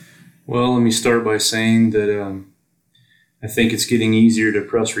Well, let me start by saying that I think it's getting easier to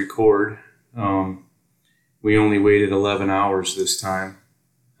press record. We only waited 11 hours this time.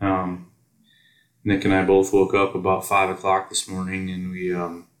 Nick and I both woke up about 5 o'clock this morning, and we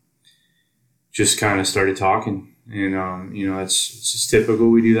just kind of started talking. And, it's just typical.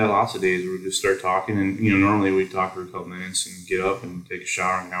 We do that lots of days where we just start talking. And, normally we talk for a couple minutes and get up and take a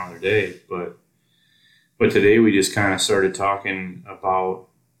shower and get on with our day. But today we just kind of started talking about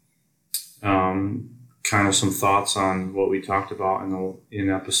kind of some thoughts on what we talked about in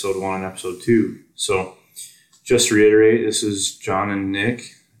episode 1 and episode 2. So just to reiterate, this is John and Nick,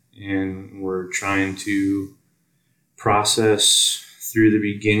 and we're trying to process through the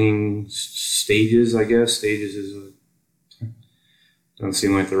beginning stages, I guess. Stages doesn't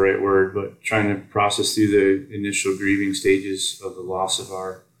seem like the right word, but trying to process through the initial grieving stages of the loss of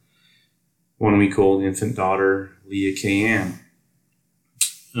our 1-week-old infant daughter, Leah Kayanne.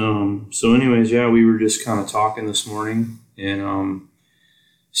 So anyways, we were just kind of talking this morning and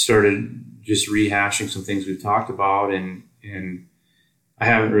started just rehashing some things we've talked about, and I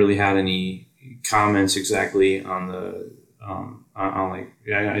haven't really had any comments exactly on the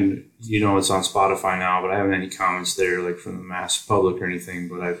it's on Spotify now, but I haven't had any comments there like from the mass public or anything.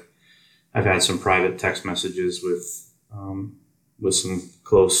 But I've had some private text messages with some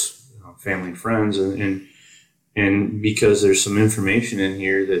close family and friends, and because there's some information in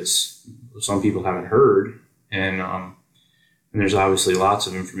here that's some people haven't heard, and there's obviously lots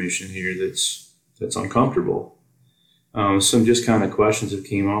of information here that's uncomfortable. Some just kind of questions that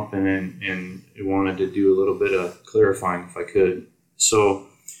came up, and I wanted to do a little bit of clarifying if I could. So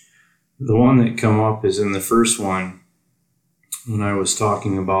the one that come up is in the first one when I was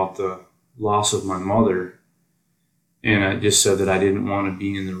talking about the loss of my mother, and I just said that I didn't want to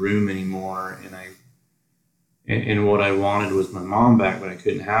be in the room anymore, and what I wanted was my mom back, but I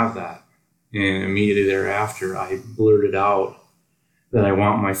couldn't have that. And immediately thereafter, I blurted out that I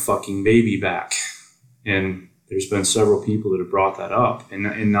want my fucking baby back. And there's been several people that have brought that up,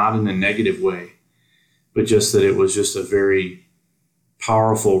 and not in a negative way, but just that it was just a very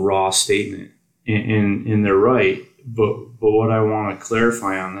powerful, raw statement. And they're right, but what I want to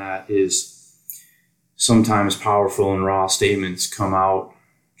clarify on that is sometimes powerful and raw statements come out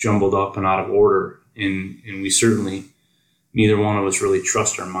jumbled up and out of order. And we certainly, neither one of us really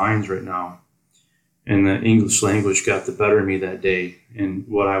trust our minds right now. And the English language got the better of me that day. And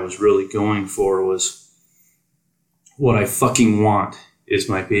what I was really going for was, what I fucking want is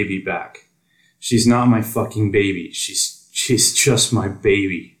my baby back. She's not my fucking baby. She's just my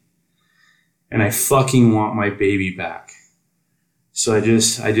baby. And I fucking want my baby back. So I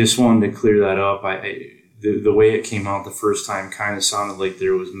just wanted to clear that up. The way it came out the first time kind of sounded like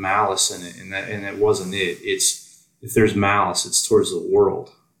there was malice in it, and it wasn't it. It's, if there's malice, it's towards the world.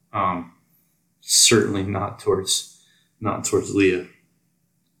 Certainly not towards Leah.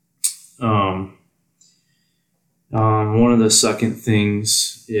 One of the second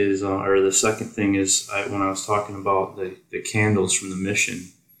things is, when I was talking about the candles from the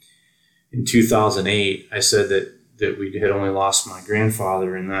mission in 2008, I said that we had only lost my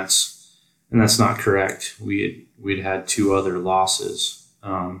grandfather, and that's not correct. We'd had 2 other losses.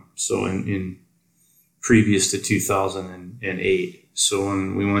 So in previous to 2008. So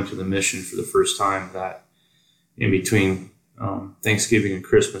when we went to the mission for the first time, that in between Thanksgiving and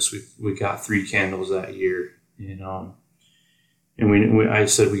Christmas, we got 3 candles that year. And I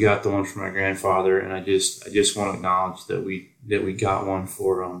said we got the one for my grandfather, and I just want to acknowledge that we got one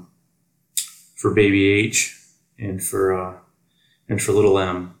for baby H and for little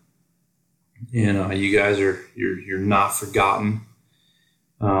M. And you guys you're not forgotten.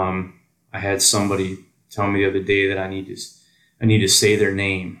 I had somebody tell me the other day that I need to say their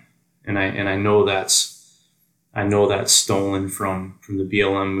name, and I know that's stolen from the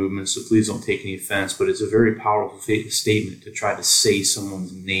BLM movement. So please don't take any offense, but it's a very powerful statement to try to say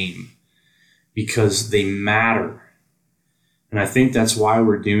someone's name because they matter. And I think that's why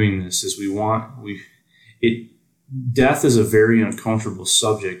we're doing this. Is death is a very uncomfortable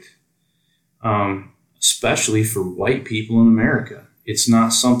subject. Especially for white people in America. It's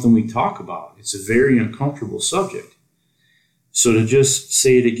not something we talk about. It's a very uncomfortable subject. So to just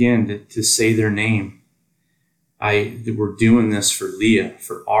say it again, to say their name, we're doing this for Leah,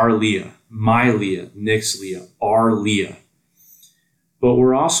 for our Leah, my Leah, Nick's Leah, our Leah. But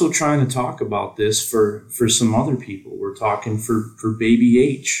we're also trying to talk about this for some other people. We're talking for baby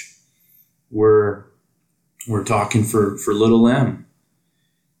H. We're talking for little M.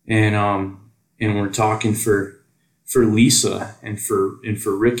 And we're talking for Lisa and for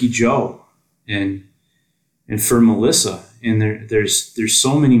Ricky Joe and for Melissa and there's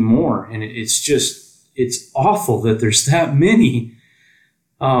so many more, and it's awful that there's that many.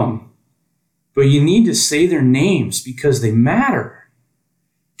 But you need to say their names because they matter.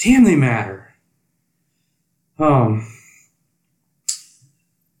 Damn, they matter.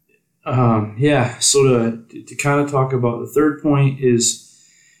 Yeah. So to kind of talk about the third point is,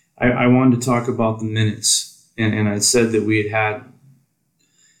 I wanted to talk about the minutes, and I said that we had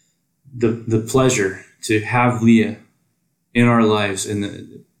the pleasure to have Leah in our lives, and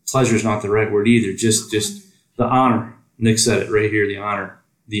the pleasure is not the right word either. Just the honor. Nick said it right here. The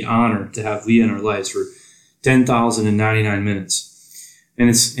honor to have Leah in our lives for 10,099 minutes, and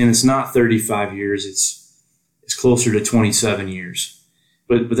it's not 35 years. It's closer to 27 years,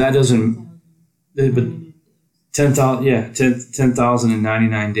 but that doesn't. But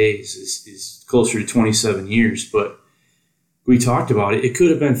 10,099 days is closer to 27 years, but we talked about it. It could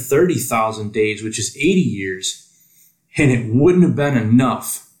have been 30,000 days, which is 80 years, and it wouldn't have been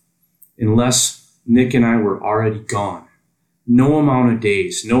enough unless Nick and I were already gone. No amount of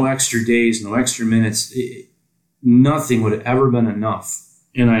days, no extra minutes, nothing would have ever been enough.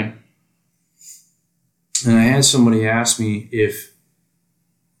 And I had somebody ask me if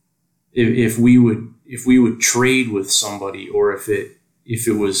we would trade with somebody, or if it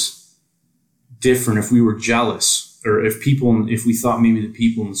was different, if we were jealous, or if we thought maybe the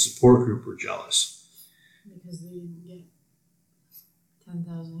people in the support group were jealous. Because they didn't get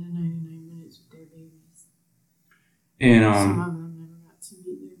 10,099 minutes with their babies. And some of them never got to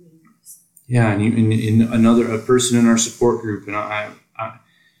meet their babies. Yeah, and a person in our support group, and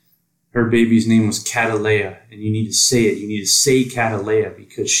her baby's name was Catalea, and you need to say it. You need to say Catalea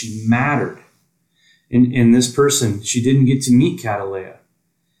because she mattered. And this person, she didn't get to meet Catalea.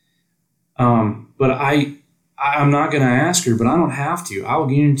 But I'm not going to ask her, but I don't have to. I'll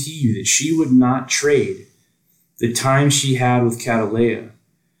guarantee you that she would not trade the time she had with Catalea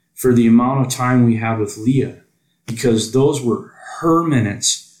for the amount of time we had with Leah, because those were her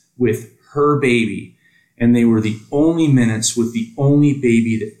minutes with her baby, and they were the only minutes with the only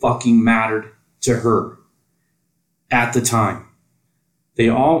baby that fucking mattered to her at the time.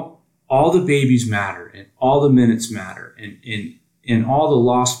 All the babies matter, and all the minutes matter, and all the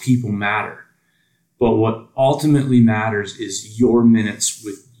lost people matter. But what ultimately matters is your minutes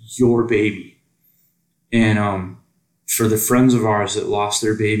with your baby. And for the friends of ours that lost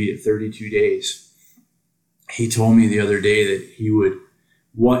their baby at 32 days, he told me the other day that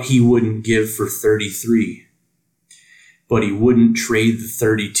what he wouldn't give for 33, but he wouldn't trade the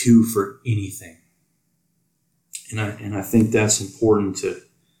 32 for anything. And I think that's important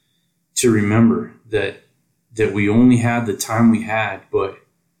to remember, that we only had the time we had, but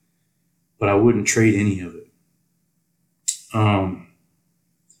I wouldn't trade any of it. And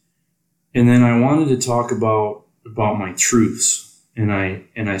then I wanted to talk about my truths, and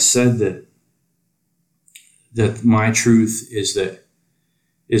I said that my truth is that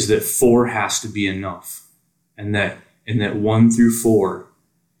 4 has to be enough, and that 1 through 4,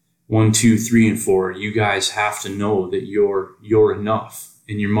 1, 2, 3, and 4, you guys have to know that you're enough.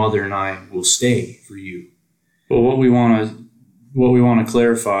 And your mother and I will stay for you. But what we want to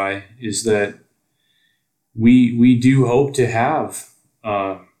clarify is that we do hope to have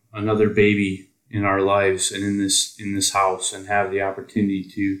another baby in our lives and in this house, and have the opportunity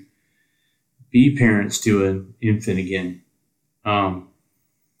to be parents to an infant again. And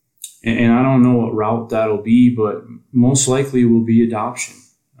I don't know what route that'll be, but most likely will be adoption.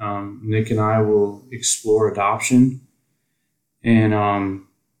 Nick and I will explore adoption. And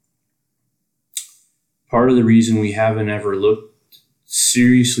part of the reason we haven't ever looked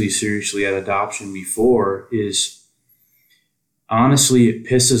seriously at adoption before is, honestly, it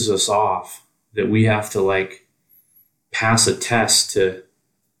pisses us off that we have to pass a test to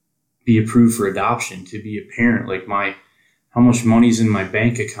be approved for adoption, to be a parent. How much money's in my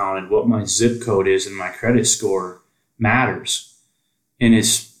bank account and what my zip code is and my credit score matters. And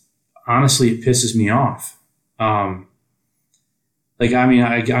honestly, it pisses me off. I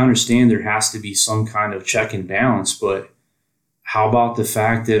understand there has to be some kind of check and balance, but how about the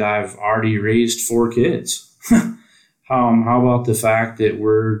fact that I've already raised 4 kids? How about the fact that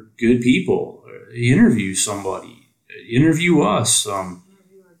we're good people? Interview somebody. Interview us.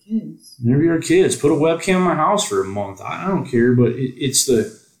 Interview our kids. Put a webcam in my house for a month. I don't care, but it's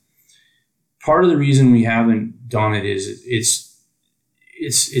the part of the reason we haven't done it is it's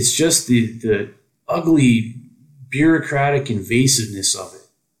just the ugly bureaucratic invasiveness of it.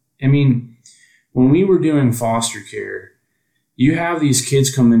 I mean, when we were doing foster care, you have these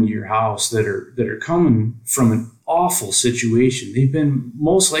kids come into your house that are coming from an awful situation. They've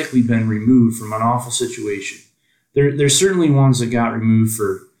most likely been removed from an awful situation, There's certainly ones that got removed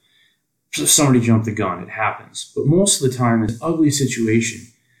for somebody jumped the gun. It happens. But most of the time, it's an ugly situation.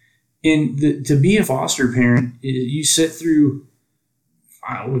 And to be a foster parent, you sit through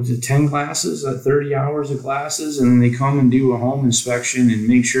 10 classes, 30 hours of classes, and then they come and do a home inspection and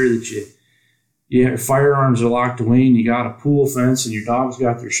make sure that your firearms are locked away and you got a pool fence and your dog's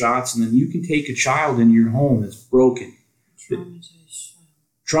got their shots, and then you can take a child into your home that's broken.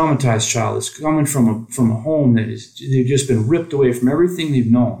 Traumatized child that's coming from a home that they've just been ripped away from everything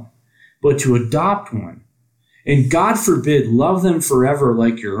they've known. But to adopt one, and God forbid, love them forever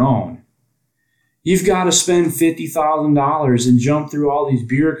like your own, you've got to spend $50,000 and jump through all these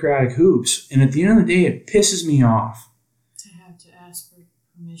bureaucratic hoops. And at the end of the day, it pisses me off. To have to ask for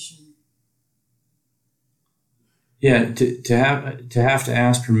permission. Yeah, to have to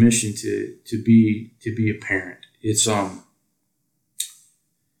ask permission to be a parent. It's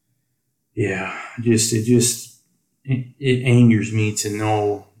it angers me to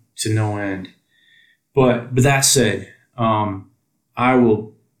no end. But that said, I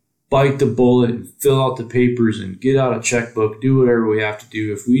will bite the bullet and fill out the papers and get out a checkbook, do whatever we have to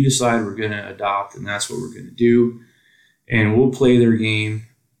do. If we decide we're going to adopt, then that's what we're going to do. And we'll play their game.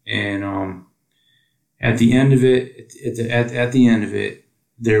 And at the end of it,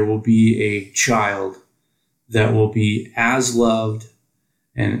 there will be a child that will be as loved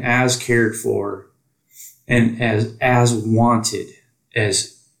and as cared for and as wanted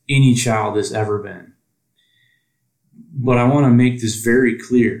as any child has ever been. But I want to make this very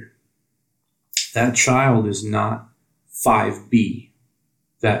clear. That child is not 5B.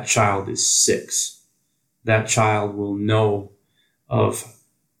 That child is 6. That child will know of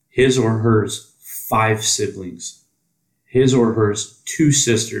his or hers 5 siblings, his or hers 2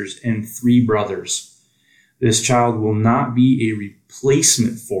 sisters and 3 brothers. This child will not be a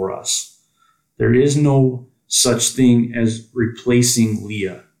replacement for us. There is no such thing as replacing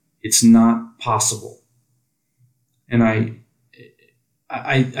Leah. It's not possible. And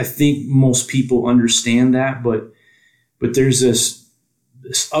I think most people understand that, but there's this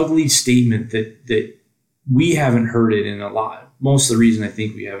ugly statement that we haven't heard it in a lot. Most of the reason I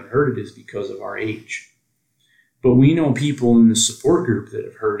think we haven't heard it is because of our age. But we know people in the support group that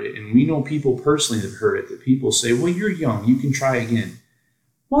have heard it, and we know people personally that have heard it, that people say, well, you're young, you can try again.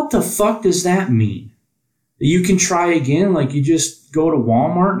 What the fuck does that mean? That you can try again? Like you just go to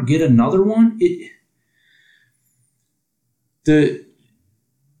Walmart and get another one?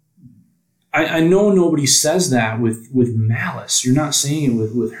 I know nobody says that with malice. You're not saying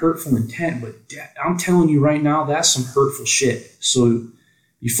it with hurtful intent, but I'm telling you right now, that's some hurtful shit. So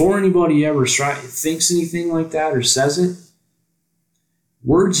before anybody ever thinks anything like that or says it,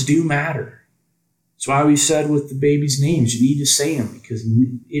 words do matter. That's why we said with the baby's names, you need to say them because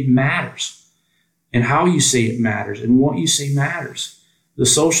it matters. And how you say it matters, and what you say matters. The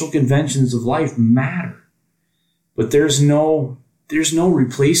social conventions of life matter. But there's no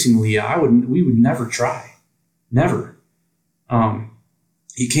replacing Leah. We would never try. Never.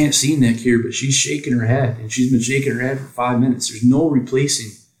 You can't see Nick here, but she's shaking her head, and she's been shaking her head for 5 minutes. There's no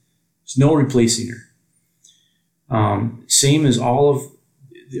replacing her. Same as all of,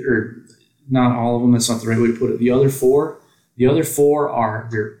 or not all of them, that's not the right way to put it. The other four are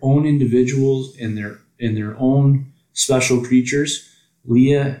their own individuals and their own special creatures.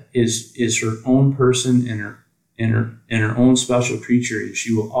 Leah is her own person and her own special creature, and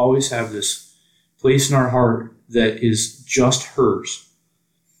she will always have this place in our heart that is just hers.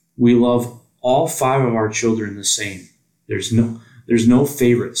 We love all 5 of our children the same. There's no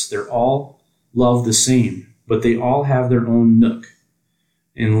favorites. They're all loved the same, but they all have their own nook.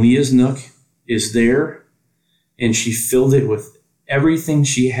 And Leah's nook is there, and she filled it with everything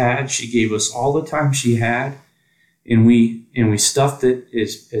she had. She gave us all the time she had, and we stuffed it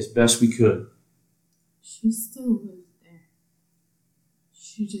as best we could. She still lives there.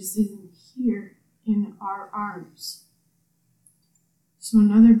 She just isn't here in our arms. So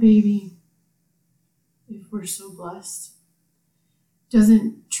another baby, if we're so blessed,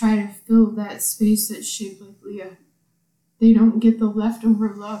 doesn't try to fill that space that's shaped like Leah. They don't get the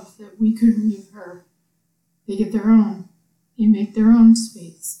leftover love that we couldn't give her. They get their own. They make their own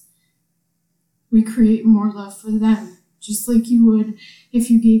space. We create more love for them, just like you would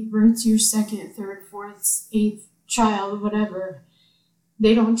if you gave birth to your 2nd, 3rd, 4th, 8th child, whatever.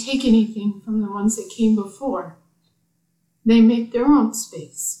 They don't take anything from the ones that came before. They make their own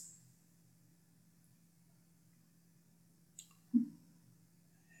space.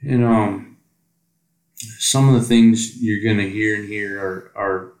 And some of the things you're going to hear in here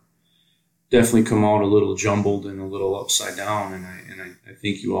are definitely come out a little jumbled and a little upside down, and I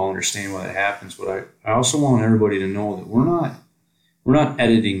think you all understand why that happens. But I also want everybody to know that we're not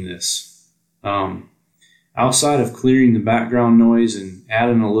editing this. Outside of clearing the background noise and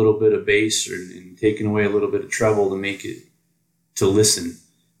adding a little bit of bass and taking away a little bit of treble to make it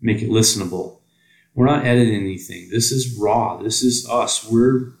listenable. We're not editing anything. This is raw. This is us.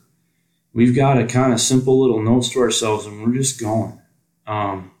 We've got a kind of simple little notes to ourselves, and we're just going.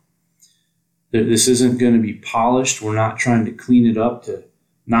 This isn't going to be polished. We're not trying to clean it up to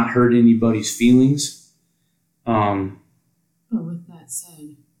not hurt anybody's feelings. But with that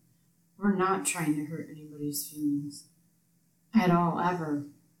said, we're not trying to hurt anybody's feelings at all, ever.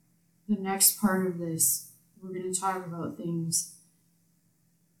 The next part of this, we're going to talk about things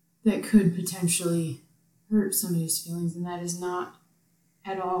that could potentially hurt somebody's feelings, and that is not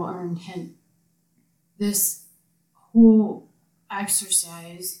at all our intent. This whole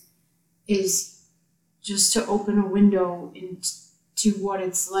exercise is just to open a window into what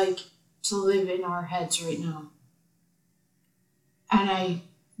it's like to live in our heads right now. And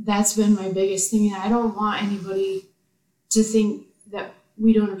that's been my biggest thing, and I don't want anybody to think that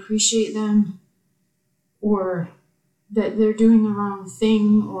we don't appreciate them or that they're doing the wrong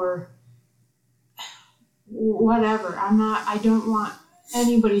thing or whatever. I don't want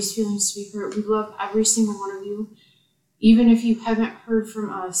anybody's feelings to be hurt. We love every single one of you. Even if you haven't heard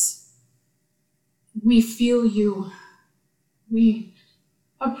from us, we feel you. We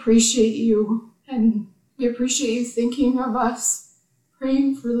appreciate you, and we appreciate you thinking of us,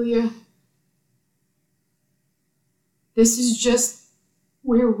 praying for Leah. This is just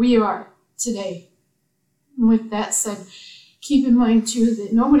where we are today. And with that said, keep in mind too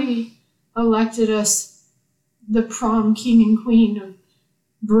that nobody elected us the prom king and queen of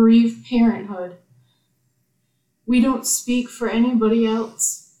bereaved parenthood. We don't speak for anybody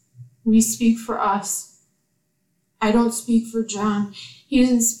else. We speak for us. I don't speak for John. He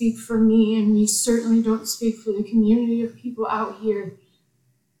doesn't speak for me, and we certainly don't speak for the community of people out here.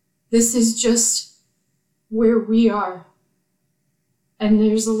 This is just where we are. And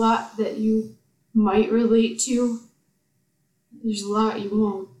there's a lot that you might relate to. There's a lot you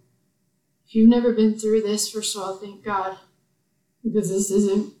won't. If you've never been through this, first of all, thank God, because this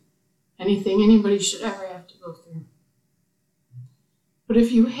isn't anything anybody should ever have to go through. But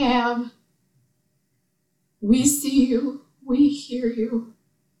if you have, we see you, we hear you,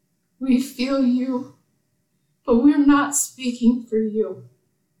 we feel you, but we're not speaking for you.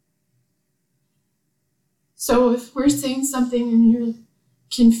 So if we're saying something and you're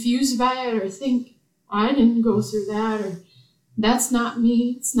confused by it or think, I didn't go through that, or that's not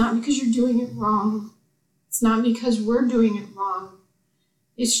me, it's not because you're doing it wrong. It's not because we're doing it wrong.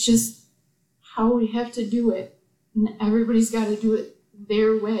 It's just how we have to do it. And everybody's got to do it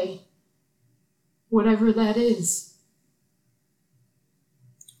their way, whatever that is.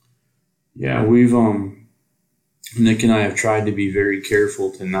 Yeah, we've Nick and I have tried to be very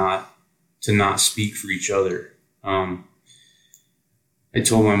careful to not speak for each other. I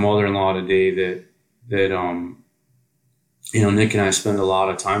told my mother-in-law today that Nick and I spend a lot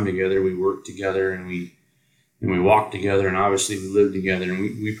of time together. We work together and we walk together, and obviously we live together, and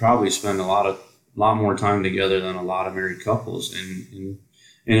we probably spend a lot more time together than a lot of married couples, and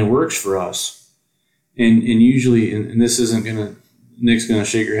it works for us. And usually, and this isn't Nick's gonna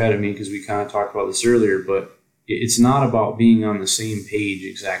shake her head at me because we kind of talked about this earlier, but it's not about being on the same page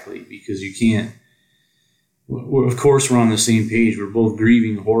exactly, because you can't. Of course, we're on the same page. We're both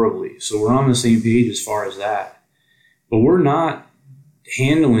grieving horribly, so we're on the same page as far as that. But we're not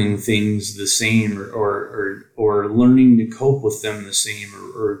handling things the same, or learning to cope with them the same,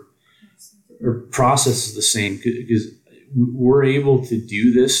 or processes the same, because we're able to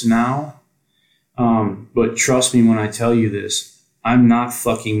do this now. But trust me when I tell you this, I'm not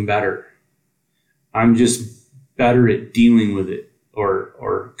fucking better. I'm just better at dealing with it,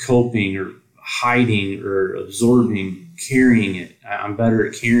 or coping, or hiding, or absorbing, carrying it. I'm better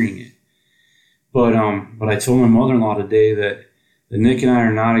at carrying it. But I told my mother-in-law today that Nick and I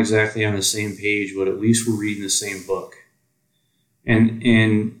are not exactly on the same page, but at least we're reading the same book.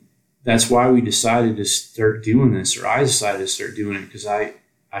 And that's why we decided to start doing this, or I decided to start doing it, because I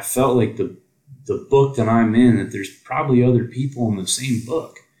felt like the book that I'm in, that there's probably other people in the same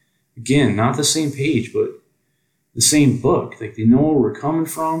book. Again, not the same page, but the same book. Like, they know where we're coming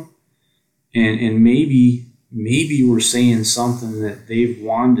from, and maybe we're saying something that they've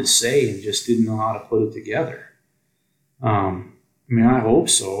wanted to say and just didn't know how to put it together. I hope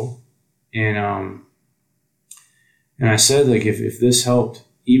so. And I said, like, if this helped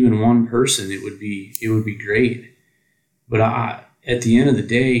even one person, it would be great. But at the end of the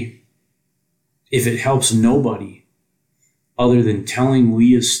day, if it helps nobody other than telling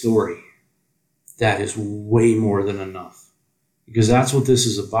Leah's story, that is way more than enough. Because that's what this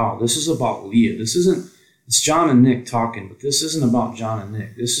is about. This is about Leah. It's John and Nick talking, but this isn't about John and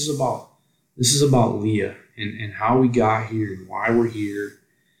Nick. This is about Leah and how we got here and why we're here.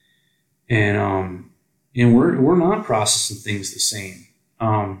 And we're not processing things the same.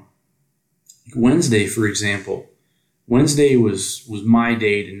 Wednesday, for example, Wednesday was my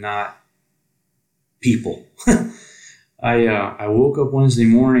day to not people. I woke up Wednesday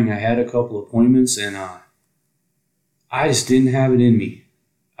morning. I had a couple appointments, and I just didn't have it in me.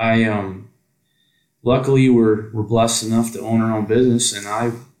 Luckily we're blessed enough to own our own business, and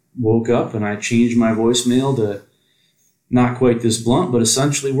I woke up and I changed my voicemail to not quite this blunt, but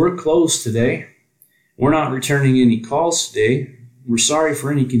essentially, we're closed today. We're not returning any calls today. We're sorry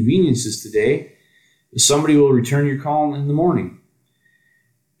for any inconveniences today. Somebody will return your call in the morning.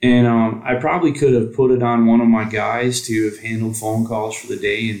 And I probably could have put it on one of my guys to have handled phone calls for the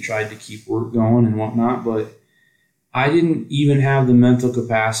day and tried to keep work going and whatnot, but I didn't even have the mental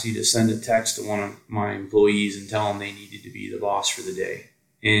capacity to send a text to one of my employees and tell them they needed to be the boss for the day.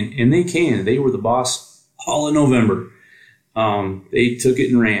 And they can. They were the boss all in November. They took it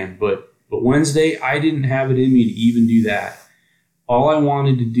and ran. But Wednesday, I didn't have it in me to even do that. All I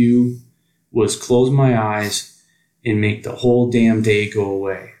wanted to do was close my eyes and make the whole damn day go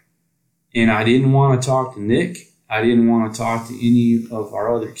away. And I didn't want to talk to Nick. I didn't want to talk to any of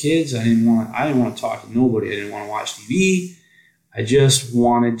our other kids. I didn't want to talk to nobody. I didn't want to watch TV. I just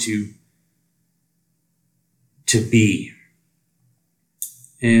wanted to be.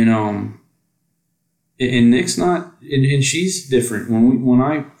 And Nick's not, and she's different. When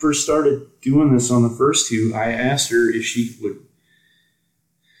I first started doing this on the first two, I asked her if she would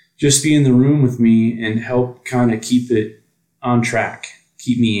just be in the room with me and help kind of keep it on track,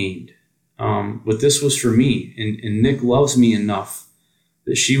 keep me aimed. But this was for me, and Nick loves me enough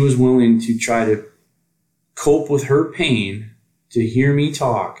that she was willing to try to cope with her pain, to hear me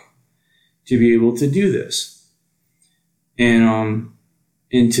talk, to be able to do this. And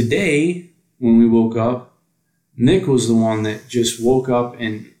today, when we woke up, Nick was the one that just woke up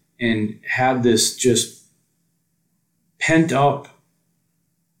and had this just pent up,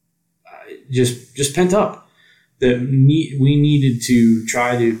 just pent up, that we needed to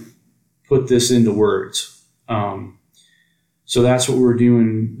try to put this into words. So that's what we're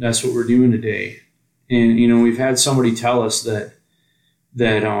doing. That's what we're doing today. And, we've had somebody tell us that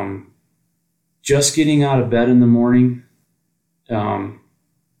just getting out of bed in the morning,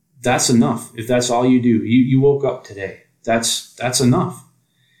 that's enough. If that's all you do, you woke up today, that's enough.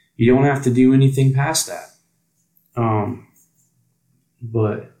 You don't have to do anything past that.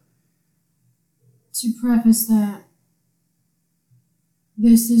 But to preface that,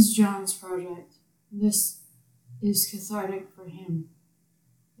 this is John's project. This is cathartic for him.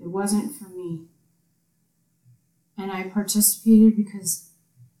 It wasn't for me. And I participated because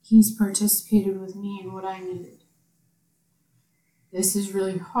he's participated with me in what I needed. This is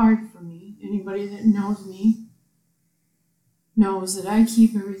really hard for me. Anybody that knows me knows that I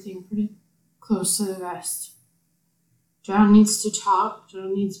keep everything pretty close to the vest. John needs to talk.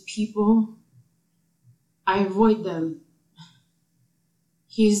 John needs people. I avoid them.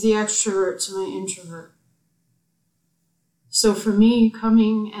 He's the extrovert to my introvert. So for me,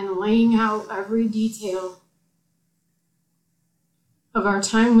 coming and laying out every detail of our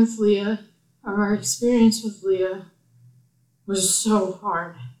time with Leah, of our experience with Leah, was so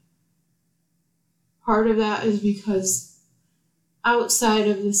hard. Part of that is because outside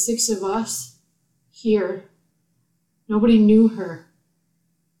of the 6 of us here, nobody knew her.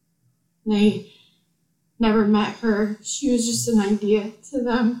 They never met her. She was just an idea to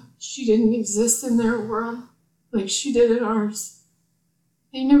them. She didn't exist in their world like she did in ours.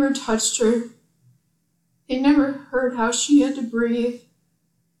 They never touched her. They never heard how she had to breathe.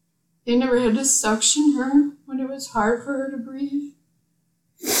 They never had to suction her when it was hard for her to breathe.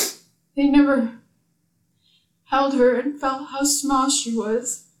 They never held her and felt how small she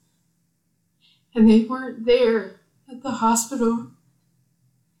was. And they weren't there at the hospital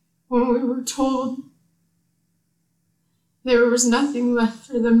when we were told there was nothing left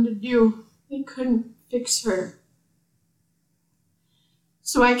for them to do. They couldn't fix her.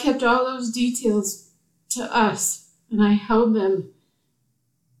 So I kept all those details to us, and I held them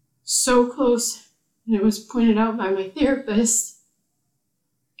so close, and it was pointed out by my therapist.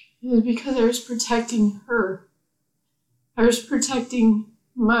 It was because I was protecting her. I was protecting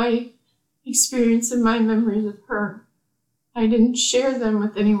my experience and my memories of her. I didn't share them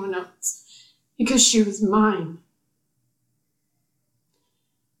with anyone else because she was mine.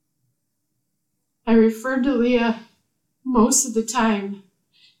 I referred to Leah most of the time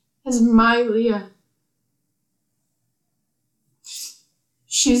as my Leah.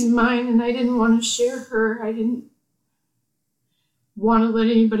 She's mine, and I didn't want to share her. I didn't want to let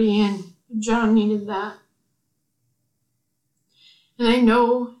anybody in. John needed that. And I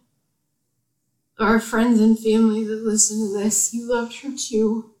know our friends and family that listen to this, you loved her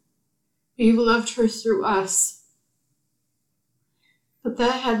too. But you loved her through us. But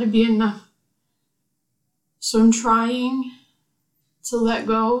that had to be enough. So I'm trying to let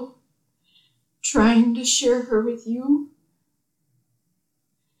go, trying to share her with you.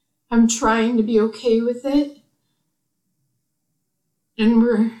 I'm trying to be okay with it. And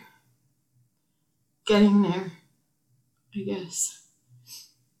we're getting there, I guess.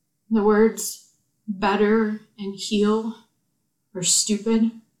 The words better and heal are stupid.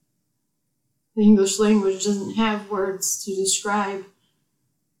 The English language doesn't have words to describe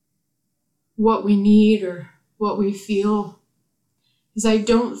what we need or what we feel. Because I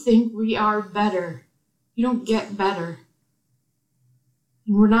don't think we are better. You don't get better.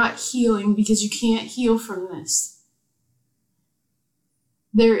 And we're not healing because you can't heal from this.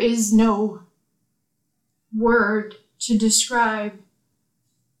 There is no word to describe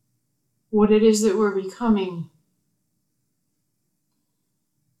what it is that we're becoming.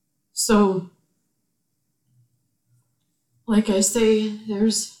 So, like I say,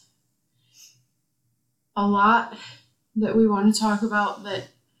 there's a lot that we want to talk about, that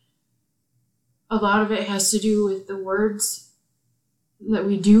a lot of it has to do with the words that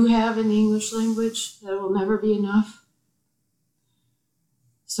we do have in the English language that will never be enough.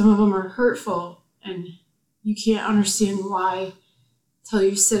 Some of them are hurtful, and you can't understand why till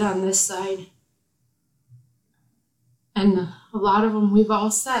you sit on this side. And a lot of them we've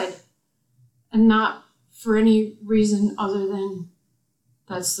all said, and not for any reason other than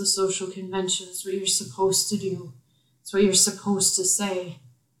that's the social convention. It's what you're supposed to do. It's what you're supposed to say.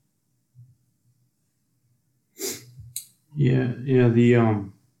 Yeah, the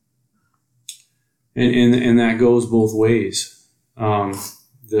and that goes both ways.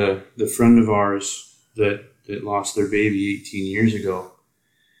 The friend of ours that lost their baby 18 years ago,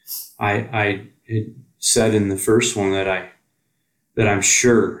 I had said in the first one that I'm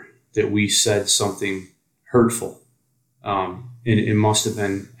sure that we said something hurtful. And it must have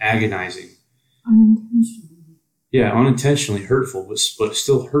been agonizing. Unintentionally. Yeah, unintentionally hurtful, but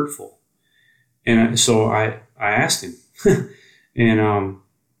still hurtful. And so I asked him, and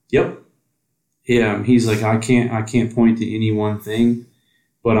yep, yeah. He's like, I can't point to any one thing,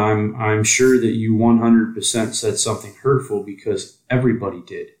 but I'm sure that you 100% said something hurtful because everybody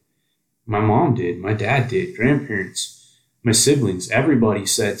did. My mom did, my dad did, grandparents, my siblings, everybody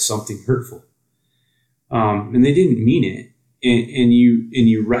said something hurtful, and they didn't mean it. And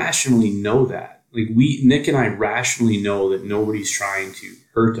you rationally know that. Like Nick and I rationally know that nobody's trying to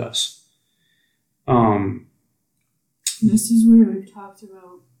hurt us. This is where we've talked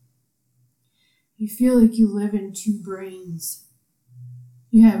about, you feel like you live in two brains.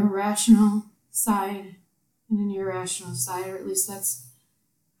 You have a rational side and an irrational side, or at least that's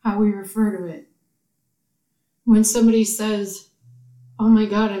how we refer to it. When somebody says, "Oh my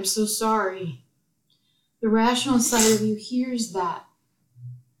God, I'm so sorry," the rational side of you hears that.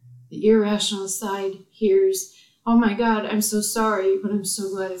 The irrational side hears, "Oh my God, I'm so sorry, but I'm so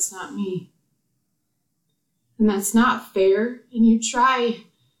glad it's not me." And that's not fair. And you try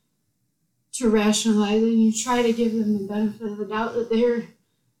to rationalize it, and you try to give them the benefit of the doubt that they're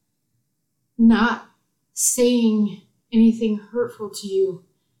not saying anything hurtful to you.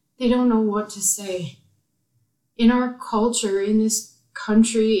 They don't know what to say. In our culture, in this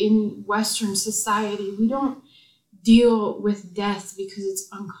country, in Western society, we don't deal with death because it's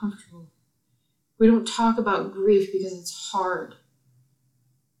uncomfortable. We don't talk about grief because it's hard.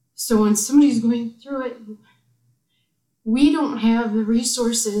 So when somebody's going through it, we don't have the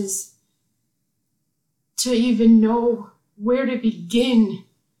resources to even know where to begin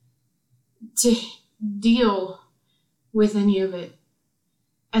to deal with any of it.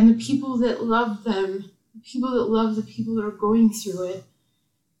 And the people that love them, the people that love the people that are going through it,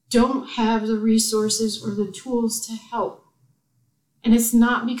 don't have the resources or the tools to help. And it's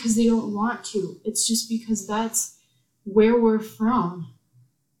not because they don't want to. It's just because that's where we're from.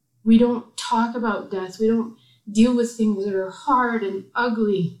 We don't talk about death. We don't deal with things that are hard and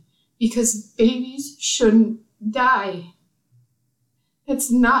ugly because babies shouldn't die.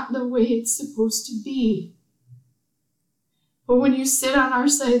 It's not the way it's supposed to be. But when you sit on our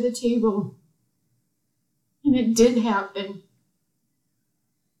side of the table, and it did happen,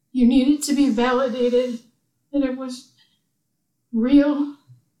 you need it to be validated that it was real,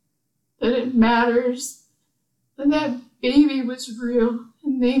 that it matters, and that baby was real,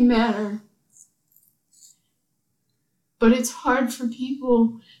 and they matter. But it's hard for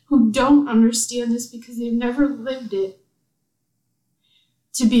people who don't understand this because they've never lived it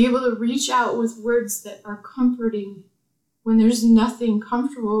to be able to reach out with words that are comforting when there's nothing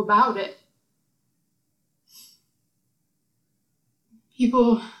comfortable about it.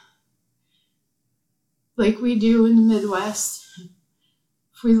 People like we do in the Midwest,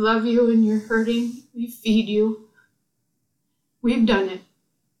 if we love you and you're hurting, we feed you. We've done it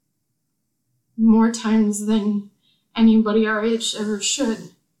more times than anybody our age ever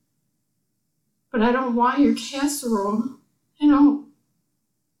should. But I don't want your casserole. I don't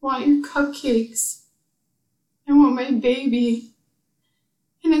want your cupcakes. I want my baby.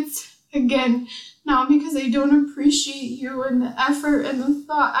 And it's, again, not because I don't appreciate you and the effort and the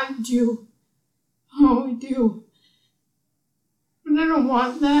thought. I do. Oh, I do. But I don't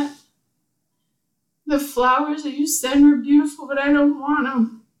want that. The flowers that you send are beautiful, but I don't want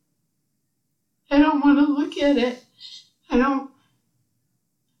them. I don't want to look at it. I don't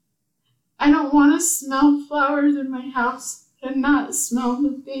want to smell flowers in my house and not smell the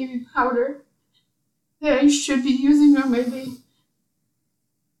baby powder that I should be using on my baby.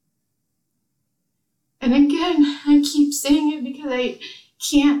 And again, I keep saying it because I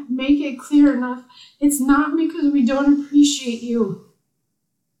can't make it clear enough. It's not because we don't appreciate you.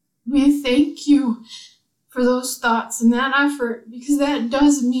 We thank you for those thoughts and that effort because that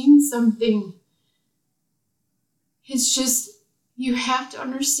does mean something. It's just, you have to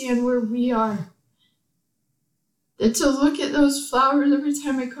understand where we are. That to look at those flowers every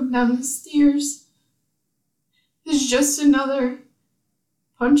time I come down the stairs is just another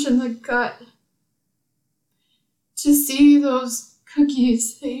punch in the gut. To see those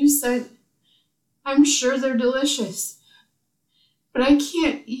cookies that you sent, I'm sure they're delicious. But I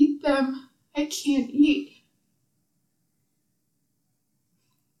can't eat them. I can't eat.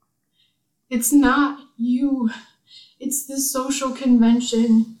 It's not you. It's the social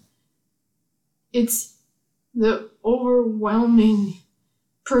convention. It's the overwhelming,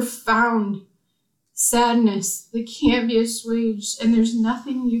 profound sadness that can't be assuaged, and there's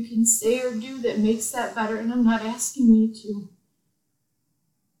nothing you can say or do that makes that better, and I'm not asking you to.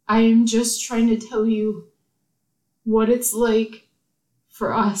 I am just trying to tell you what it's like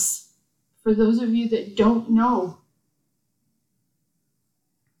for us, for those of you that don't know.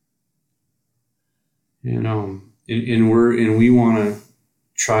 And we want to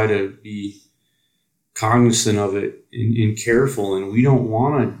try to be cognizant of it and careful, and we don't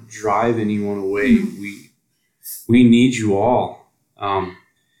want to drive anyone away. Mm-hmm. We need you all.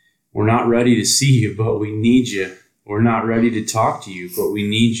 We're not ready to see you, but we need you. We're not ready to talk to you, but we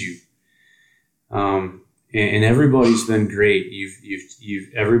need you. And everybody's been great.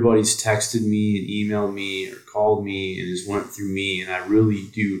 Everybody's texted me and emailed me or called me and has went through me, and I really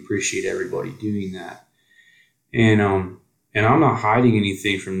do appreciate everybody doing that. And I'm not hiding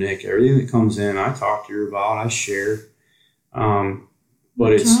anything from Nick. Everything that comes in, I talk to her about, I share.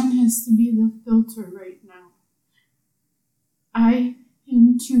 But John has to be the filter right now. I,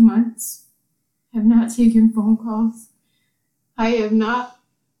 in 2 months, have not taken phone calls. I have not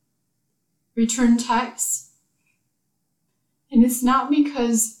returned texts. And it's not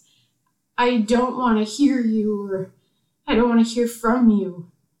because I don't want to hear you or I don't want to hear from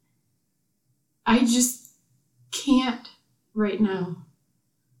you. I just can't right now.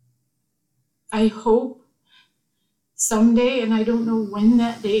 I hope someday, and I don't know when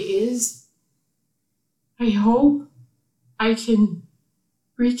that day is, I hope I can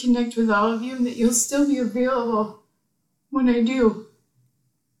reconnect with all of you and that you'll still be available when I do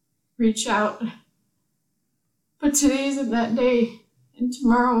reach out. But today isn't that day, and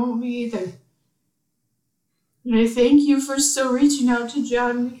tomorrow won't be either. And I thank you for still reaching out to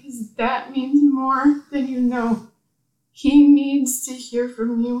John because that means more than you know. He needs to hear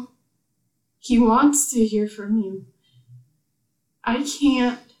from you. He wants to hear from you. I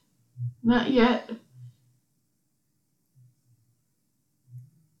can't. Not yet.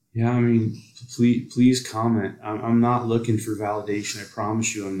 Yeah, I mean, please comment. I'm not looking for validation. I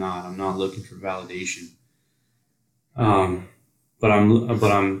promise you I'm not. I'm not looking for validation. But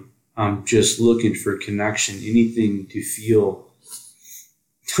I'm just looking for connection, anything to feel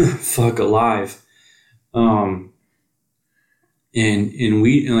fuck alive. And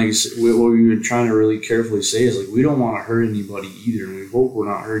like I said, what we were trying to really carefully say is like, we don't want to hurt anybody either. And we hope we're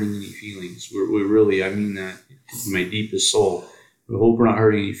not hurting any feelings. We really, I mean that in my deepest soul. We hope we're not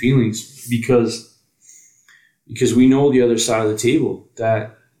hurting any feelings because we know the other side of the table,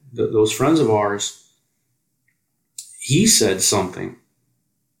 that those friends of ours, he said something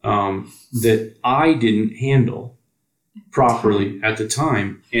that I didn't handle properly at the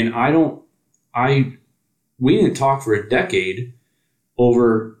time. And we didn't talk for a decade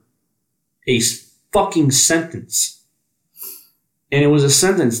over a fucking sentence. And it was a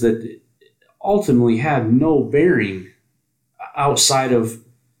sentence that ultimately had no bearing outside of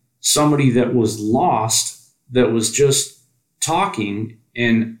somebody that was lost, that was just talking,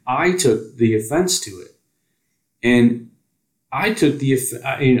 and I took the offense to it. And I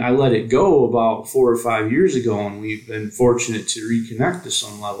let it go about 4 or 5 years ago, and we've been fortunate to reconnect to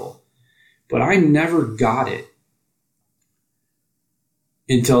some level. But I never got it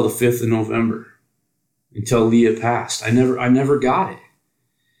until the 5th of November, until Leah passed. I never got it.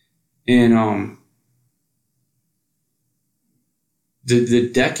 And the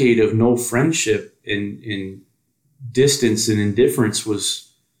decade of no friendship and distance and indifference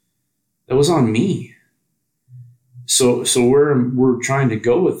was on me. So where we're trying to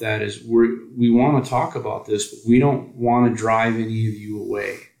go with that is we want to talk about this, but we don't want to drive any of you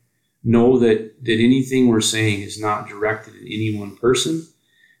away. Know that anything we're saying is not directed at any one person.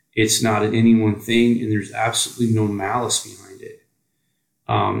 It's not at any one thing, and there's absolutely no malice behind it.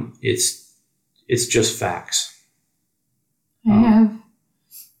 It's just facts. I have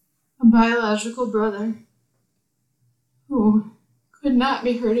a biological brother who could not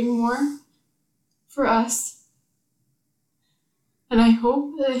be hurting more for us. And I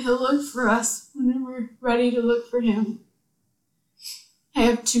hope that he'll look for us when we're ready to look for him. I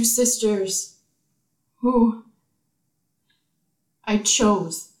have 2 sisters who I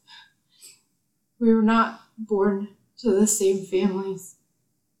chose. We were not born to the same families,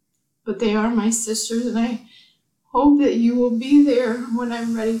 but they are my sisters, and I hope that you will be there when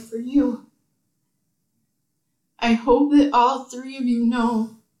I'm ready for you. I hope that all 3 of you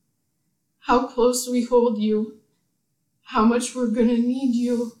know how close we hold you, how much we're going to need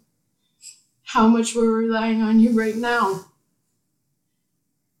you, how much we're relying on you right now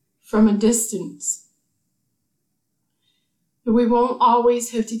from a distance. But we won't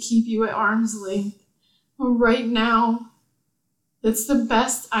always have to keep you at arm's length. But right now, that's the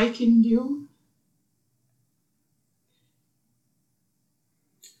best I can do.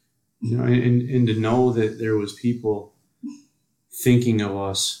 You know, and to know that there was people thinking of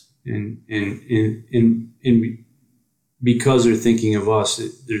us, and because they're thinking of us,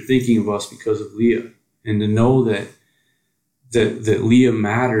 they're thinking of us because of Leah, and to know that Leah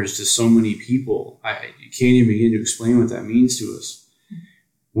matters to so many people. You can't even begin to explain what that means to us.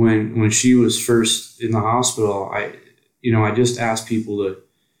 When she was first in the hospital, I just asked people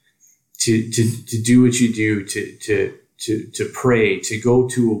to do what you do, to pray, to go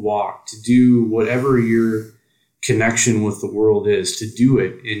to a walk, to do whatever your connection with the world is, to do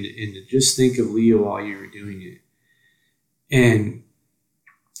it, and to just think of Leah while you were doing it. And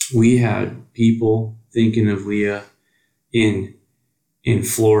we had people thinking of Leah in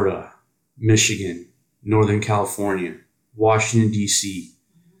Florida, Michigan, Northern California, Washington, D.C.,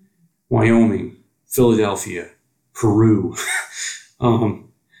 Wyoming, Philadelphia, Peru,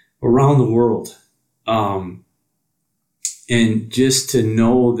 around the world. And just to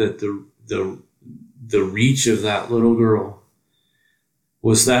know that the reach of that little girl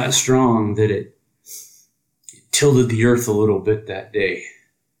was that strong that it tilted the earth a little bit that day.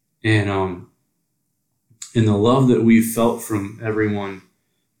 And the love that we've felt from everyone,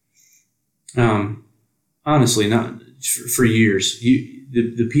 honestly, not for years,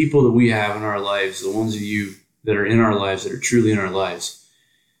 the people that we have in our lives, the ones of you that are in our lives, that are truly in our lives,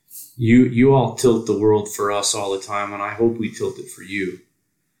 you all tilt the world for us all the time, and I hope we tilt it for you.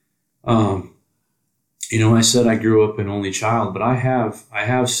 I said I grew up an only child, but I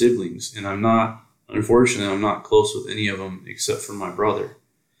have siblings, and unfortunately, I'm not close with any of them except for my brother.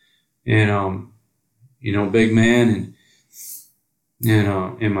 And, big man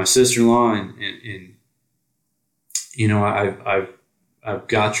and my sister-in-law and I've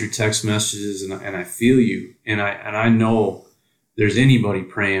got your text messages and I feel you. And I know there's anybody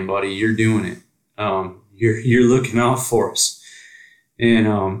praying, buddy, you're doing it. You're looking out for us. And,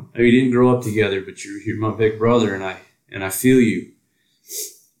 we didn't grow up together, but you're my big brother, and I feel you.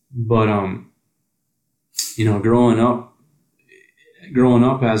 But, growing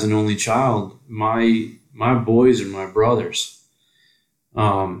up as an only child, my boys are my brothers.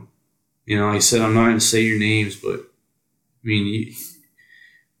 I said, I'm not going to say your names, but I mean,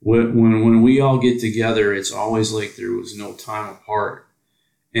 when we all get together, it's always like there was no time apart.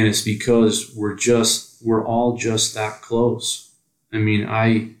 And it's because we're all just that close. I mean,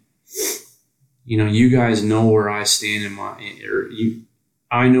 you guys know where I stand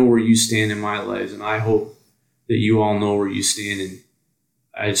I know where you stand in my lives, and I hope that you all know where you stand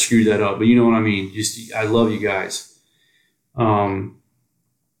I screwed that up, but you know what I mean. Just I love you guys.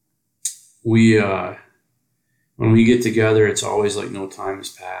 We when we get together, it's always like no time has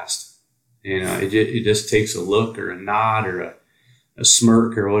passed. It just takes a look or a nod or a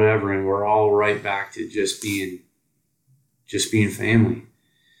smirk or whatever, and we're all right back to just being family.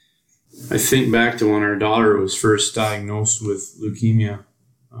 I think back to when our daughter was first diagnosed with leukemia,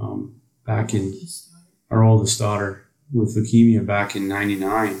 back in our oldest daughter with leukemia back in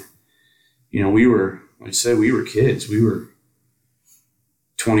 '99. We were, like I said, we were kids. We were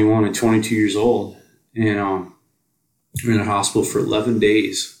 21 and 22 years old, and we were in the hospital for 11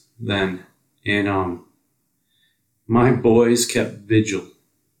 days then. And my boys kept vigil.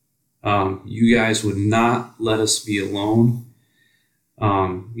 You guys would not let us be alone.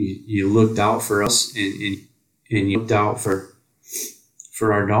 You looked out for us, and you looked out for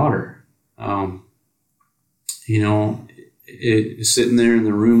our daughter. Sitting there in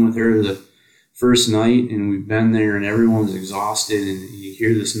the room with her the first night, and we've been there, and everyone's exhausted, and you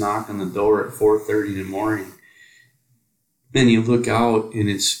hear this knock on the door at 4:30 in the morning. Then you look out, and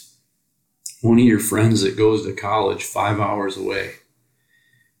it's one of your friends that goes to college 5 hours away.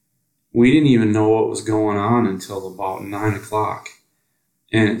 We didn't even know what was going on until about 9 o'clock.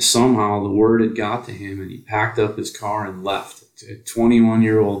 And somehow the word had got to him, and he packed up his car and left. A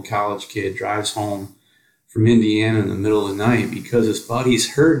 21-year-old college kid drives home from Indiana in the middle of the night because his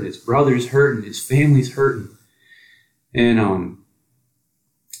buddy's hurting, his brother's hurting, his family's hurting. And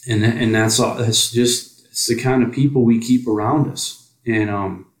that's all. It's the kind of people we keep around us.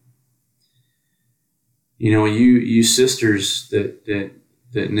 And you sisters that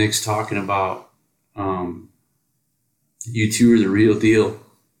Nick's talking about, you two are the real deal.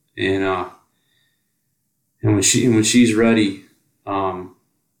 And when she's ready,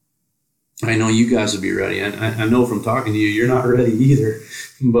 I know you guys will be ready. I know from talking to you, you're not ready either,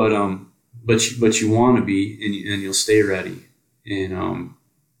 but you want to be, and you'll stay ready. And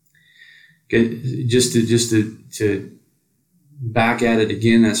just to back at it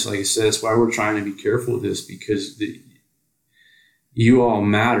again, that's like I said, that's why we're trying to be careful with this, because you all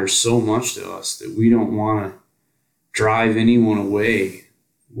matter so much to us that we don't want to drive anyone away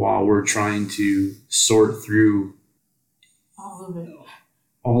while we're trying to sort through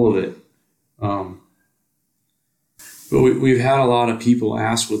all of it. But we've had a lot of people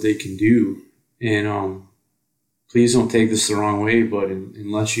ask what they can do, and please don't take this the wrong way, but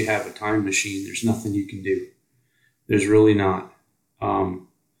unless you have a time machine, there's nothing you can do. There's really not.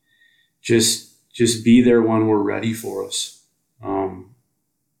 Just be there when we're ready for us, and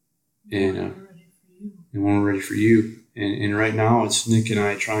when we're ready for you. And right now, it's Nick and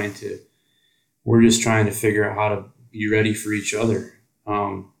I we're just trying to figure out how to be ready for each other.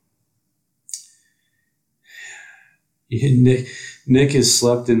 Nick has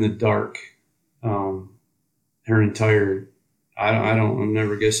slept in the dark her entire, I've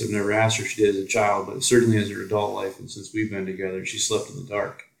never asked her if she did as a child, but certainly as her adult life, and since we've been together, she slept in the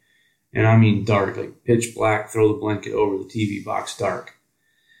dark. And I mean dark, like pitch black, throw the blanket over the TV box, dark.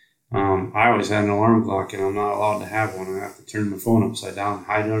 I always had an alarm clock, and I'm not allowed to have one. I have to turn my phone upside down and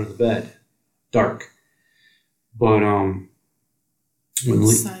hide under the bed. Dark. But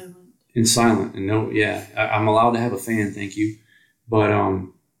silent. And no, yeah, I'm allowed to have a fan, thank you. But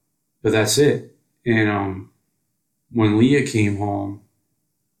that's it. And when Leah came home,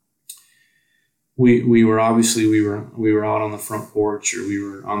 we were out on the front porch, or we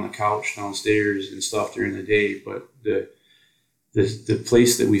were on the couch downstairs and stuff during the day. But the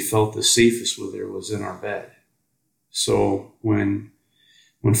place that we felt the safest with her was in our bed. So when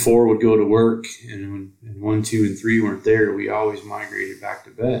 4 would go to work, and when 1, 2, and 3 weren't there, we always migrated back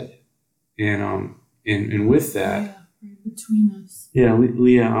to bed. And with that, yeah, right between us. Yeah,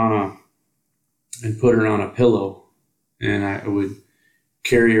 Leah and put her on a pillow, and I would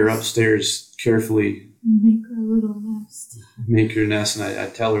carry her upstairs carefully. Make her a little nest. Make her nest, and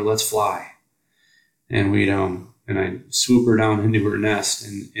I'd tell her, let's fly. And and I'd swoop her down into her nest,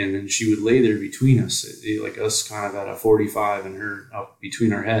 and then she would lay there between us, like us kind of at a 45 and her up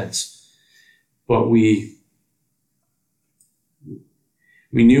between our heads. But we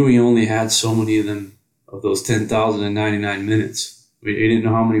knew we only had so many of those 10,099 minutes. We didn't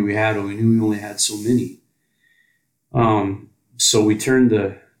know how many we had, but we knew we only had so many. So we turned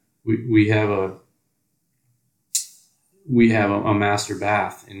we have a master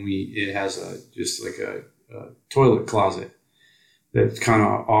bath, and it has just like a toilet closet that's kind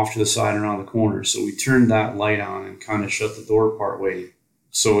of off to the side around the corner. So we turned that light on and kind of shut the door part way.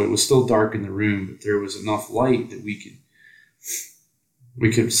 So it was still dark in the room, but there was enough light that we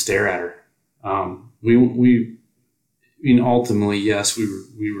could stare at her. We mean, ultimately, yes, we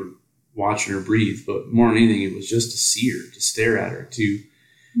were watching her breathe, but more than anything, it was just to see her, to stare at her, to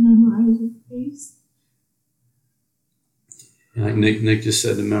memorize her face. Like Nick just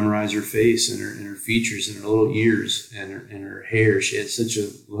said, to memorize her face and her features and her little ears and her hair. She had such a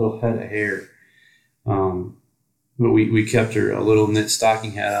little head of hair. But we kept her a little knit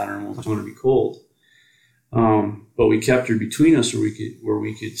stocking hat on her and wanted to be cold. But we kept her between us where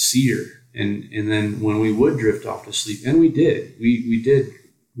we could see her. And then when we would drift off to sleep, and we did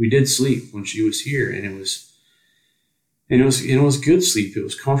sleep when she was here, and it was good sleep. It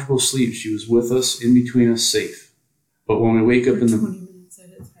was comfortable sleep. She was with us, in between us, safe. But when we wake up in the 20 minutes at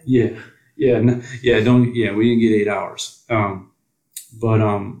a time. We didn't get 8 hours. But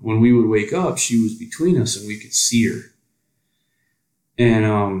when we would wake up, she was between us and we could see her.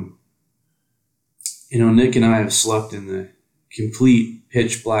 And Nick and I have slept in the complete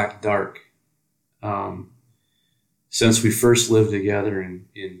pitch black dark since we first lived together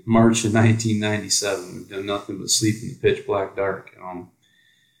in March of 1997. We've done nothing but sleep in the pitch black dark.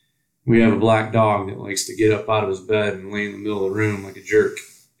 We have a black dog that likes to get up out of his bed and lay in the middle of the room like a jerk.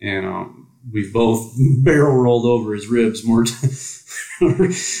 And we've both barrel rolled over his ribs more times.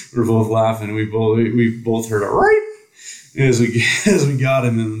 We're both laughing. We both heard a right as we got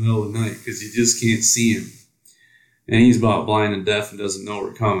him in the middle of the night, because you just can't see him. And he's about blind and deaf and doesn't know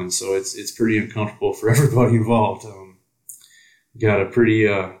we're coming. So it's pretty uncomfortable for everybody involved. Got a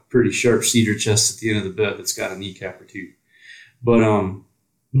pretty sharp cedar chest at the end of the bed that's got a kneecap or two. But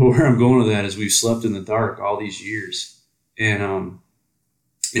where I'm going with that is we've slept in the dark all these years, and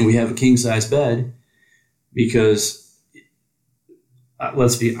we have a king size bed because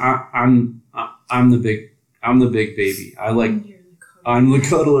let's be, I'm the big baby. I'm the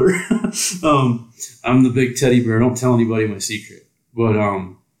cuddler. I'm the big teddy bear. Don't tell anybody my secret, but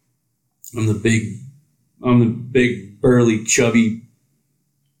I'm the big burly chubby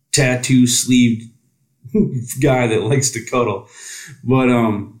tattoo sleeved guy that likes to cuddle. But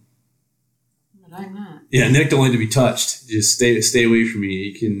I'm not. Yeah, Nick don't like to be touched. Just stay away from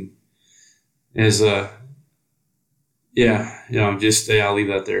me. He can, I'll leave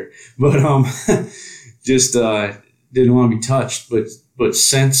that there. But just didn't want to be touched. But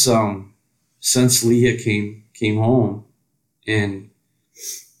since Leah came home, and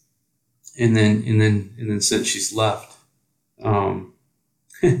then since she's left,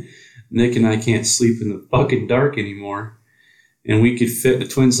 Nick and I can't sleep in the fucking dark anymore, and we could fit in a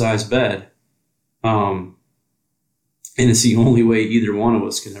twin size bed. And it's the only way either one of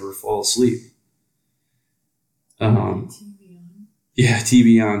us can ever fall asleep. TV on. Yeah,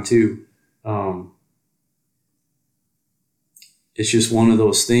 TV on too. It's just one of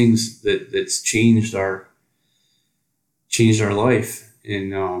those things that's changed our life.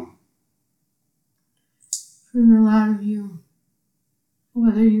 And for a lot of you,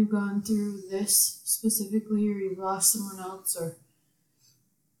 whether you've gone through this specifically or you've lost someone else or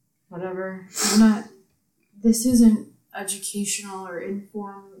whatever, this isn't educational or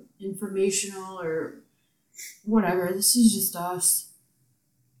informational or whatever. This is just us.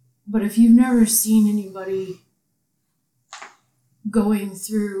 But if you've never seen anybody going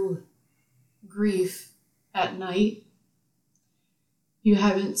through grief at night, you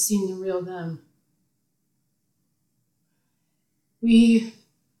haven't seen the real them. We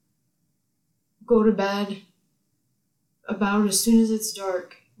go to bed about as soon as it's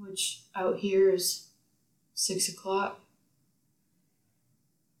dark, which out here is 6 o'clock.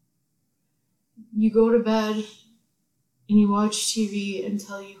 You go to bed and you watch TV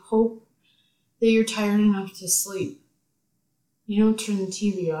until you hope that you're tired enough to sleep. You don't turn the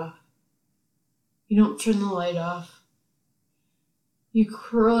TV off. You don't turn the light off. You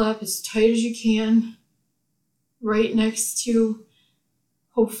curl up as tight as you can, right next to,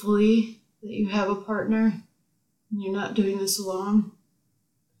 hopefully, that you have a partner and you're not doing this alone.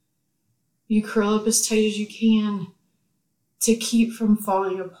 You curl up as tight as you can to keep from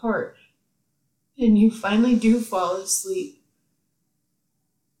falling apart. And you finally do fall asleep.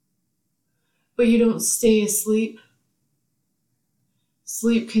 But you don't stay asleep.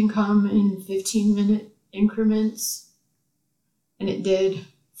 Sleep can come in 15-minute increments. And it did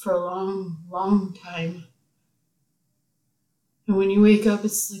for a long, long time. And when you wake up,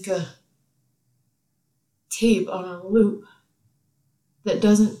 it's like a tape on a loop that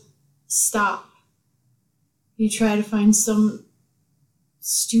doesn't stop. You try to find some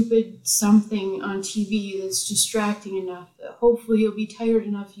stupid something on TV that's distracting enough that hopefully you'll be tired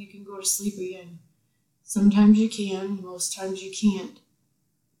enough you can go to sleep again. Sometimes you can, most times you can't.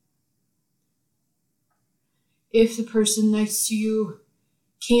 If the person next to you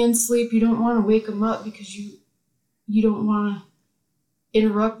can sleep, you don't want to wake them up because you you don't want to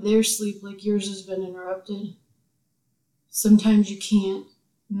interrupt their sleep like yours has been interrupted. Sometimes you can't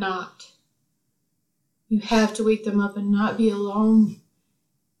not. You have to wake them up and not be alone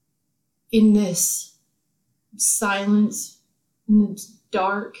in this silence, in the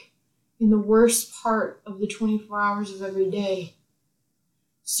dark, in the worst part of the 24 hours of every day.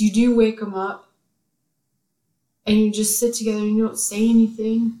 So you do wake them up and you just sit together and you don't say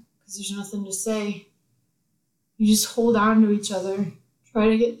anything because there's nothing to say. You just hold on to each other, try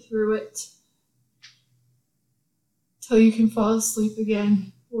to get through it till you can fall asleep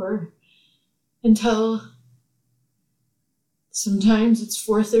again, or until sometimes it's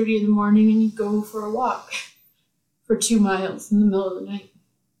 4:30 in the morning and you go for a walk for 2 miles in the middle of the night,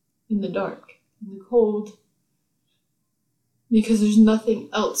 in the dark, in the cold, because there's nothing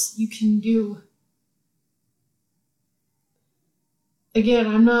else you can do. Again,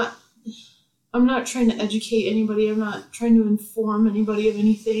 I'm not trying to educate anybody. I'm not trying to inform anybody of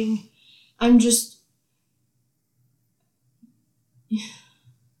anything.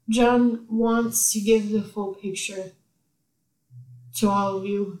 John wants to give the full picture to all of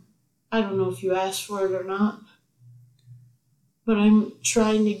you. I don't know if you asked for it or not, but I'm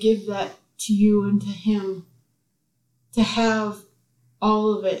trying to give that to you and to him, to have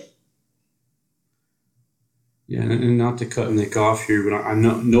all of it. Yeah, and not to cut Nick off here, but I'm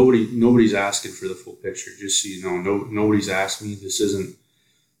not. Nobody's asking for the full picture. Just so you know, nobody's asked me. This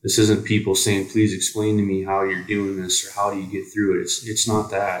isn't people saying, "Please explain to me how you're doing this or how do you get through it." It's not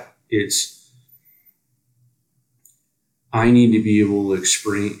that. It's I need to be able to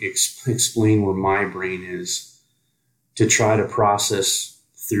explain where my brain is, to try to process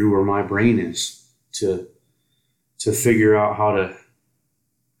through where my brain is, to figure out how to.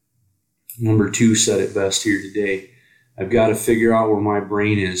 Number 2 said it best here today. I've got to figure out where my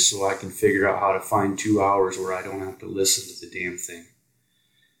brain is so I can figure out how to find 2 hours where I don't have to listen to the damn thing.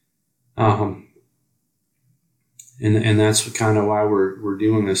 And that's kind of why we're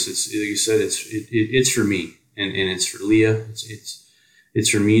doing this. It's like you said, it's for me and it's for Leah. It's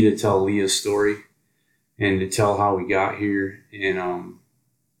for me to tell Leah's story and to tell how we got here. And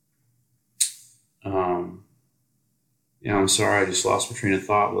yeah, I'm sorry, I just lost my train of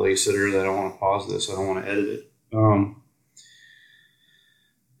thought. But like I said earlier, I don't want to pause this. I don't want to edit it.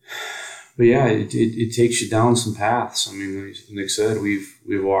 But yeah, it takes you down some paths. I mean, like Nick said, we've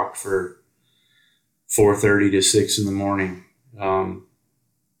walked for 4:30 to 6 in the morning. A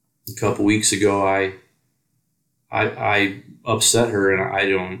couple weeks ago, I upset her,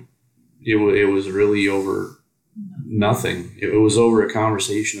 and it was really over nothing. It was over a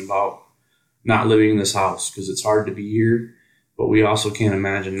conversation about not living in this house because it's hard to be here, but we also can't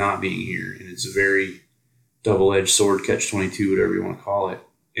imagine not being here. And it's a very double-edged sword, catch-22, whatever you want to call it.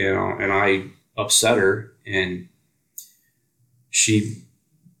 You know, and I upset her, and she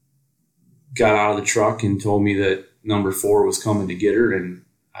got out of the truck and told me that number 4 was coming to get her. And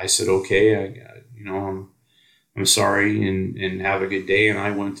I said, okay, I'm sorry and have a good day. And I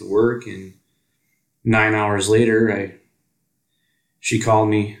went to work, and 9 hours later, she called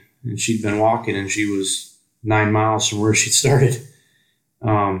me, and she'd been walking, and she was 9 miles from where she'd started.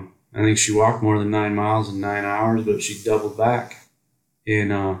 I think she walked more than 9 miles in 9 hours, but she doubled back.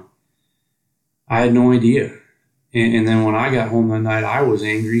 And I had no idea. And then when I got home that night, I was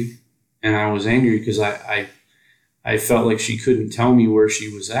angry. And I was angry because I felt like she couldn't tell me where she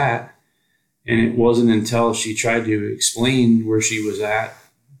was at. And it wasn't until she tried to explain where she was at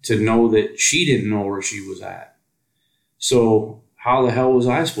to know that she didn't know where she was at. So how the hell was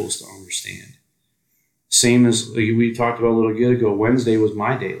I supposed to understand? Same as like we talked about a little bit ago, Wednesday was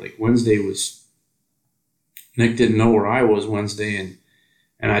my day. Like Wednesday was, Nick didn't know where I was Wednesday, and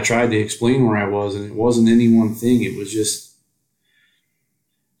I tried to explain where I was, and it wasn't any one thing. It was just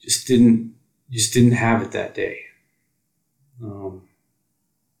didn't have it that day. And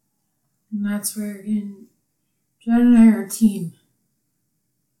that's where, again, John and I are a team.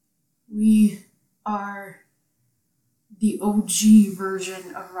 We are the OG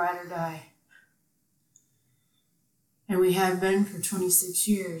version of Ride or Die. And we have been for 26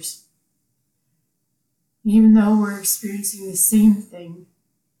 years. Even though we're experiencing the same thing,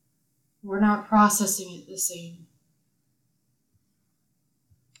 we're not processing it the same.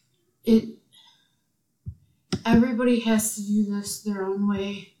 Everybody has to do this their own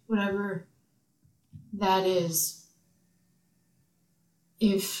way, whatever that is.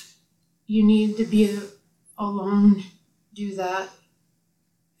 If you need to be alone, do that.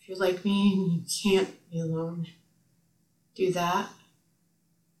 If you're like me and you can't be alone, do that.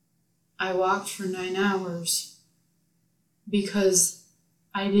 I walked for 9 hours because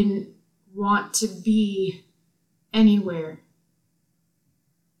I didn't want to be anywhere.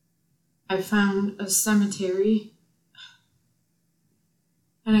 I found a cemetery,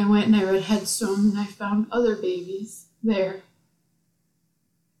 and I went and I read Headstone, and I found other babies there,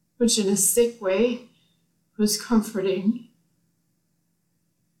 which in a sick way was comforting.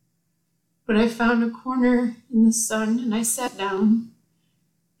 But I found a corner in the sun, and I sat down,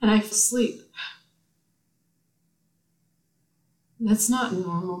 and I fell asleep. That's not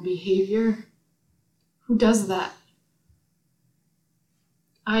normal behavior. Who does that?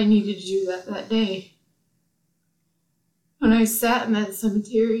 I needed to do that day. When I sat in that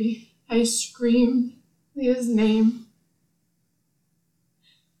cemetery, I screamed Leah's name.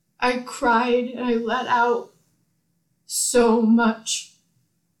 I cried and I let out so much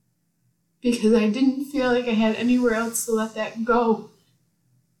because I didn't feel like I had anywhere else to let that go.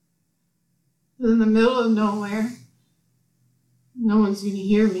 In the middle of nowhere, no one's going to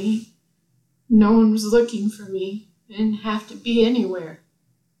hear me. No one was looking for me. I didn't have to be anywhere.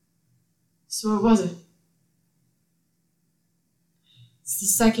 So I wasn't. It's the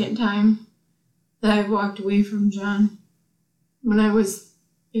second time that I walked away from John when I was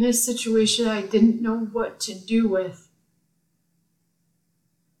in a situation I didn't know what to do with.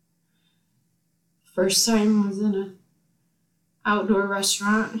 First time was in an outdoor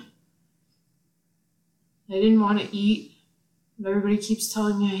restaurant. I didn't want to eat, but everybody keeps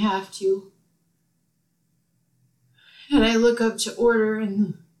telling me I have to. And I look up to order,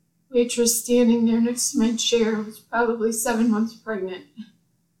 and the waitress standing there next to my chair was probably 7 months pregnant.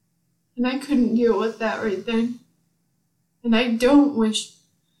 And I couldn't deal with that right then. And I don't wish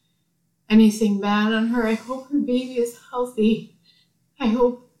anything bad on her. I hope her baby is healthy. I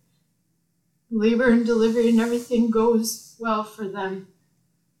hope labor and delivery and everything goes well for them.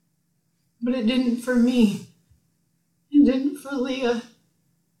 But it didn't for me. It didn't for Leah.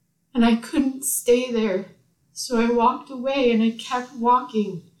 And I couldn't stay there. So I walked away and I kept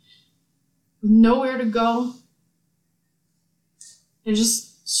walking with nowhere to go. I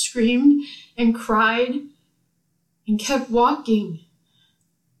just screamed and cried and kept walking.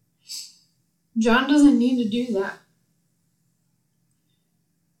 John doesn't need to do that.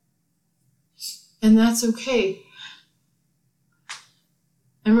 And that's okay.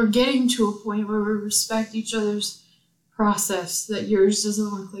 And we're getting to a point where we respect each other's process, that yours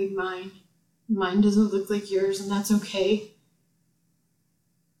doesn't look like mine. Mine doesn't look like yours, and that's okay.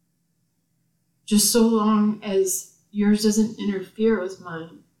 Just so long as yours doesn't interfere with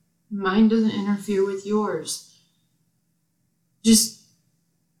mine. Mine doesn't interfere with yours.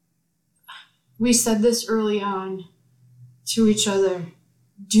 We said this early on to each other.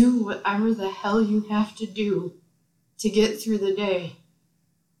 Do whatever the hell you have to do to get through the day.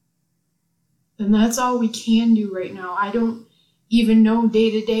 And that's all we can do right now. I don't even know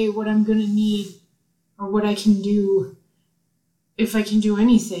day to day what I'm going to need or what I can do, if I can do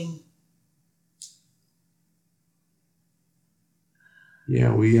anything.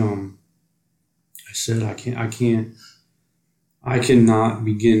 Yeah, I cannot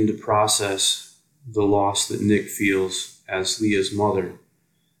begin to process the loss that Nick feels as Leah's mother.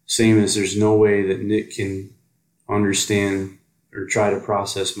 Same as there's no way that Nick can understand or try to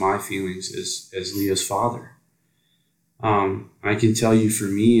process my feelings as Leah's father. I can tell you, for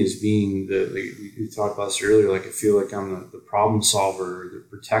me, as being we talked about this earlier, I feel like I'm the problem solver or the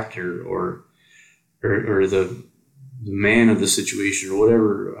protector or the man of the situation, or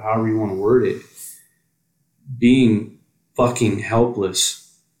whatever, however you want to word it. Being fucking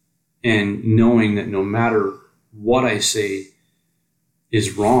helpless and knowing that no matter what I say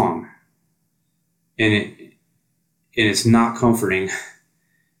is wrong, and it's not comforting,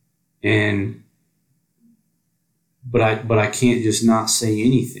 but I can't just not say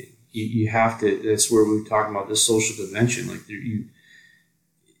anything. You have to. That's where we were talking about this social dimension.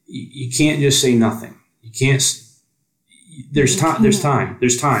 You can't just say nothing. You can't. There's times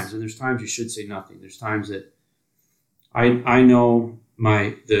you should say nothing. There's times that I know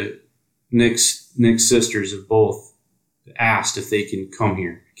Nick's sisters have both asked if they can come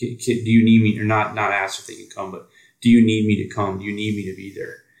here. Do you need me, or not asked if they can come, but do you need me to come? Do you need me to be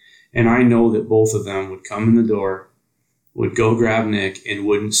there? And I know that both of them would come in the door, would go grab Nick, and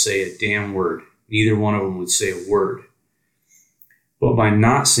wouldn't say a damn word. Neither one of them would say a word. But by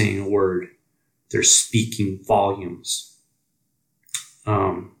not saying a word, they're speaking volumes.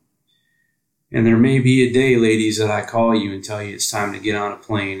 And there may be a day, ladies, that I call you and tell you it's time to get on a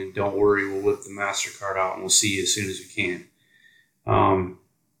plane, and don't worry, we'll whip the MasterCard out and we'll see you as soon as we can.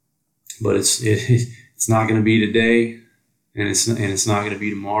 But it's not going to be today, and it's not going to be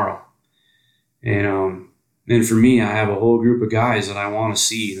tomorrow. And for me, I have a whole group of guys that I want to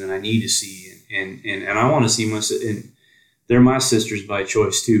see and that I need to see, and I want to see and they're my sisters by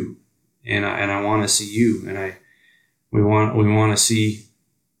choice too, and I want to see you, and we want to see.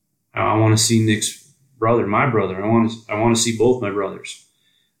 I want to see Nick's brother, my brother. I want to see both my brothers.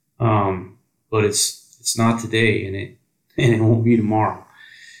 But it's not today, and it won't be tomorrow.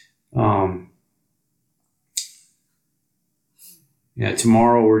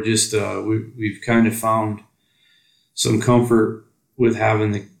 Tomorrow we're just we've kind of found some comfort with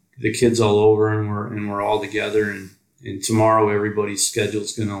having the kids all over, and we're all together, and tomorrow everybody's schedule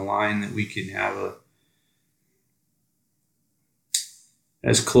is going to align that we can have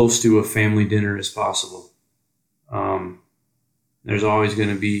as close to a family dinner as possible. There's always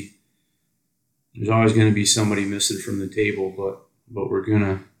going to be somebody missing from the table, but we're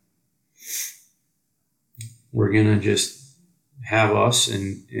gonna just have us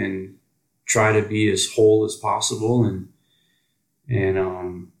and try to be as whole as possible, and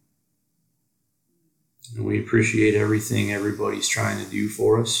we appreciate everything everybody's trying to do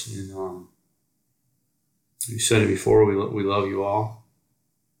for us, and we said it before, we love you all.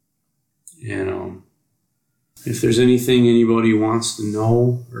 And if there's anything anybody wants to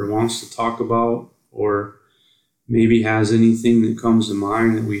know or wants to talk about, or maybe has anything that comes to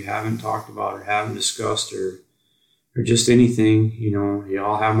mind that we haven't talked about or haven't discussed, or just anything, you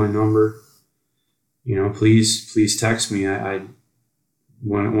all have my number. Please text me.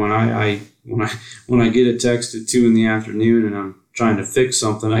 When I get a text at 2 p.m. and I'm trying to fix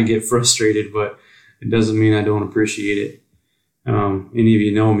something, I get frustrated, but it doesn't mean I don't appreciate it. Any of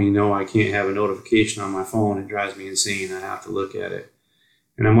you know me know I can't have a notification on my phone. It drives me insane. I have to look at it,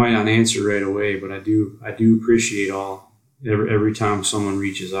 and I might not answer right away, but I do appreciate every time someone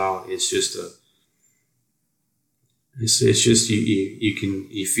reaches out. It's just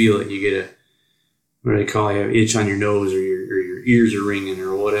you feel it. You get what I call an itch on your nose, or your ears are ringing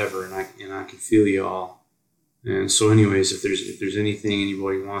or whatever, and I can feel you all. And so, anyways, if there's anything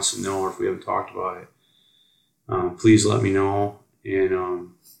anybody wants to know, or if we haven't talked about it, please let me know.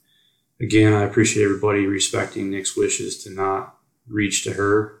 And again, I appreciate everybody respecting Nick's wishes to not reach to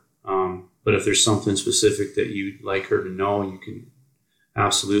her. But if there's something specific that you'd like her to know, you can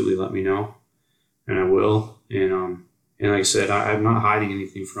absolutely let me know, and I will. And like I said, I'm not hiding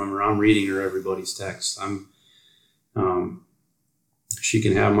anything from her. I'm reading her everybody's text. She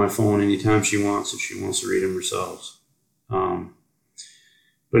can have my phone anytime she wants if she wants to read them herself.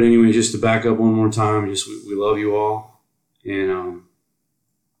 But anyway, just to back up one more time, we love you all, and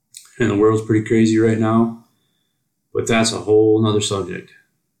the world's pretty crazy right now, but that's a whole nother subject.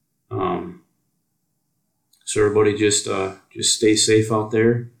 So everybody just stay safe out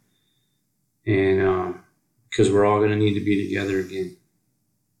there, and because we're all going to need to be together again.